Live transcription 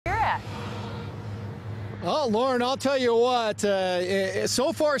Oh, Lauren, I'll tell you what,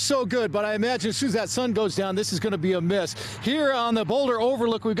 so far so good, but I imagine as soon as that sun goes down, this is going to be a miss. Here on the Boulder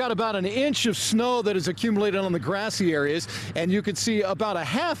Overlook, we've got about an inch of snow that is accumulated on the grassy areas, and you can see about a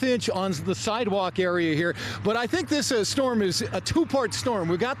 ½ inch on the sidewalk area here. But I think this storm is a two-part storm.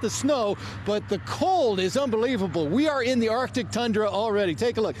 We've got the snow, but the cold is unbelievable. We are in the Arctic tundra already.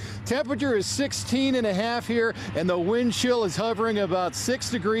 Take a look. Temperature is 16.5 here, and the wind chill is hovering about 6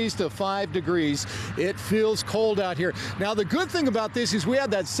 degrees to 5 degrees. It feels cold out here. Now, the good thing about this is we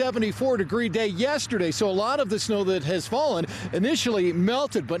had that 74-degree day yesterday, so a lot of the snow that has fallen initially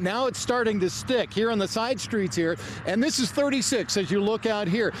melted, but now it's starting to stick here on the side streets here, and this is 36 as you look out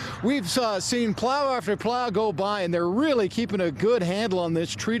here. We've seen plow after plow go by, and they're really keeping a good handle on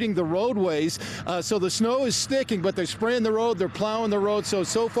this, treating the roadways. So the snow is sticking, but they're spraying the road, they're plowing the road, so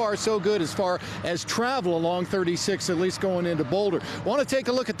far so good as far as travel along 36, at least going into Boulder. Want to take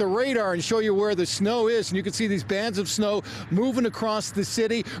a look at the radar and show you where the snow is. And you can see these bands of snow moving across the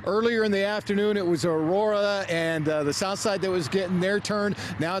city. Earlier in the afternoon, it was Aurora and the south side that was getting their turn.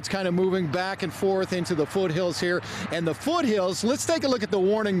 Now it's kind of moving back and forth into the foothills here. And the foothills, let's take a look at the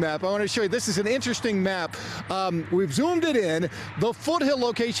warning map. I want to show you, this is an interesting map. We've zoomed it in, the foothill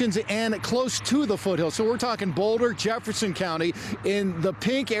locations and close to the foothills. So we're talking Boulder, Jefferson County in the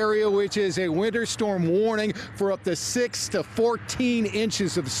pink area, which is a winter storm warning for up to 6 to 14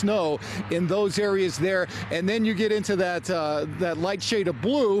 inches of snow in those areas there. And then you get into that light shade of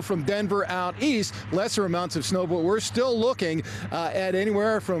blue from Denver out east, lesser amounts of snow, but we're still looking at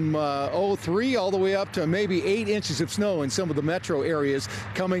anywhere from 3 all the way up to maybe 8 inches of snow in some of the metro areas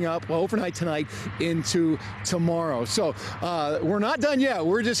coming up overnight tonight into tomorrow. So we're not done yet.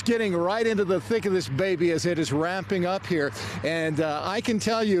 We're just getting right into the thick of this baby as it is ramping up here. And I can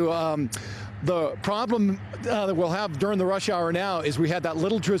tell you, the problem that we'll have during the rush hour now is we had that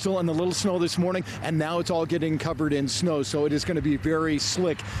little drizzle and the little snow this morning, and now it's all getting covered in snow. So it is going to be very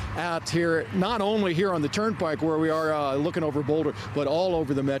slick out here, not only here on the turnpike where we are looking over Boulder, but all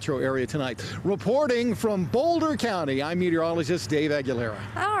over the metro area tonight. Reporting from Boulder County, I'm meteorologist Dave Aguilera.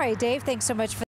 All right, Dave, thanks so much for